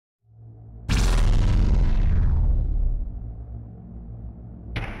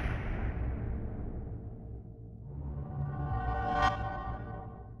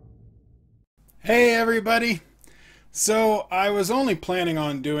Hey everybody! So I was only planning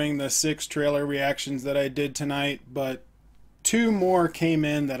on doing the 6 trailer reactions that I did tonight, but 2 more came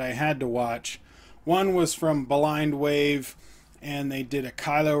in that I had to watch. One was from Blind Wave, and they did a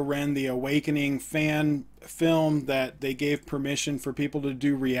Kylo Ren The Awakening fan film that they gave permission for people to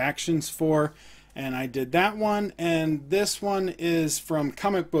do reactions for, and I did that one. And this one is from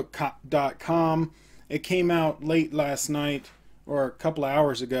comicbook.com. It came out late last night, or a couple of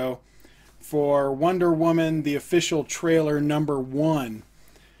hours ago, for Wonder Woman, the official trailer #1.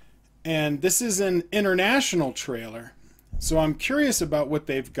 And this is an international trailer. So I'm curious about what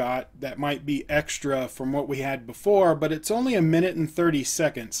they've got that might be extra from what we had before, but it's only 1 minute and 30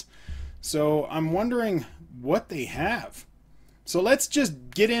 seconds. So I'm wondering what they have. So let's just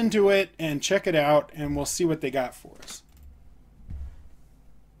get into it and check it out, and we'll see what they got for us.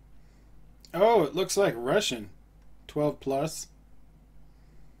 Oh, it looks like Russian. 12 plus.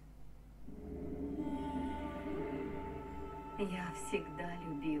 Я всегда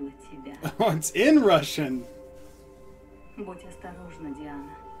любила тебя. Oh, it's in Russian. Будь осторожна,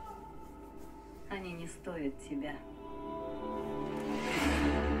 Диана. Они не стоят тебя.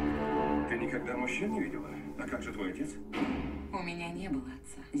 Ты никогда мужчин не видела? А как же твой отец? У меня не было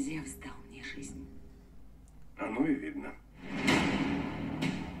отца. Зевс дал мне жизнь. А ну и видно.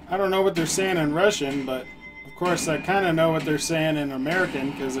 I don't know what they're saying in Russian, but of course I kind of know what they're saying in American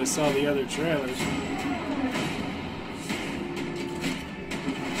because I saw the other trailers.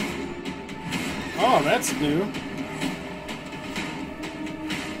 Oh, that's new.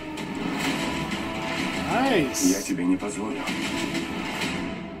 Nice. Я тебе не позволю.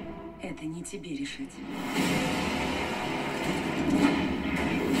 Это не тебе решить.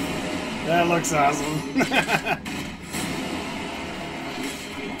 That looks awesome.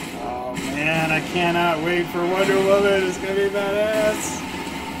 Oh man, I cannot wait for Wonder Woman. It's gonna be badass.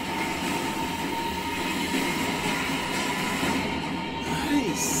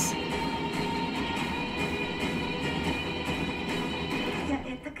 Nice.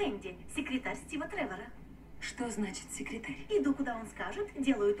 Это Кэнди, секретарь Стива Тревора. Что значит секретарь? Иду, куда он скажет,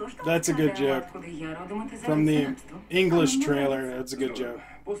 делаю то, что он That's a good скажет. joke. Откуда я родом, это From the рабство. English trailer, that's a good joke.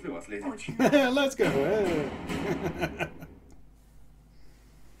 После вас, леди. Очень. Let's go.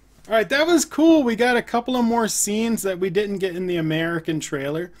 Alright, that was cool. We got a couple of more scenes that we didn't get in the American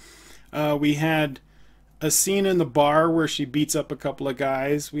trailer. We had a scene in the bar where she beats up a couple of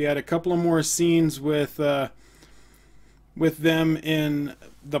guys. We had a couple of more scenes with them in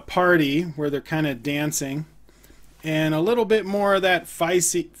the party where they're kind of dancing. And a little bit more of that fight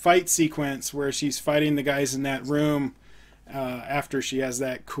sequence where she's fighting the guys in that room after she has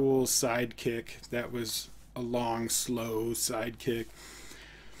that cool sidekick. That was a long, slow sidekick.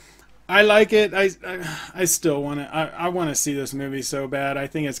 I like it. I still want to. I want to see this movie so bad. I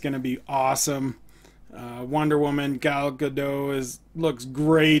think it's going to be awesome. Wonder Woman, Gal Gadot looks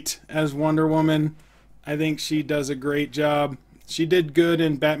great as Wonder Woman. I think she does a great job. She did good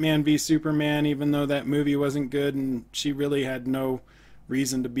in Batman v Superman, even though that movie wasn't good and she really had no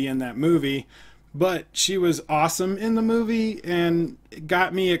reason to be in that movie. But she was awesome in the movie and it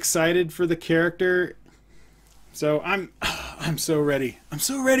got me excited for the character. So I'm so ready. I'm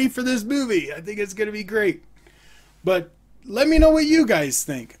so ready for this movie. I think it's going to be great. But let me know what you guys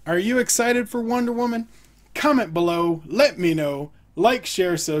think. Are you excited for Wonder Woman? Comment below. Let me know. Like,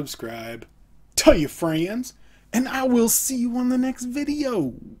 share, subscribe. Tell your friends. And I will see you on the next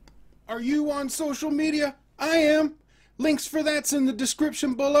video. Are you on social media? I am. Links for that's in the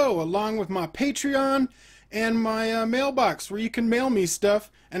description below, along with my Patreon and my mailbox where you can mail me stuff,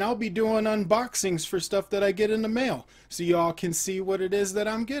 and I'll be doing unboxings for stuff that I get in the mail so y'all can see what it is that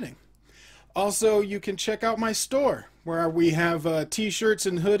I'm getting. Also, you can check out my store where we have t-shirts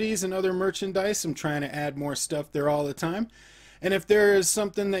and hoodies and other merchandise. I'm trying to add more stuff there all the time. And if there is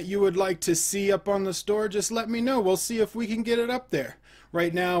something that you would like to see up on the store, just let me know. We'll see if we can get it up there.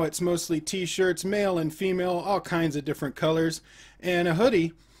 Right now it's mostly t-shirts, male and female, all kinds of different colors, and a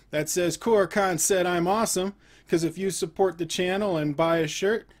hoodie that says Koricon said I'm awesome, because if you support the channel and buy a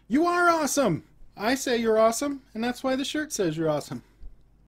shirt, you are awesome. I say you're awesome, and that's why the shirt says you're awesome.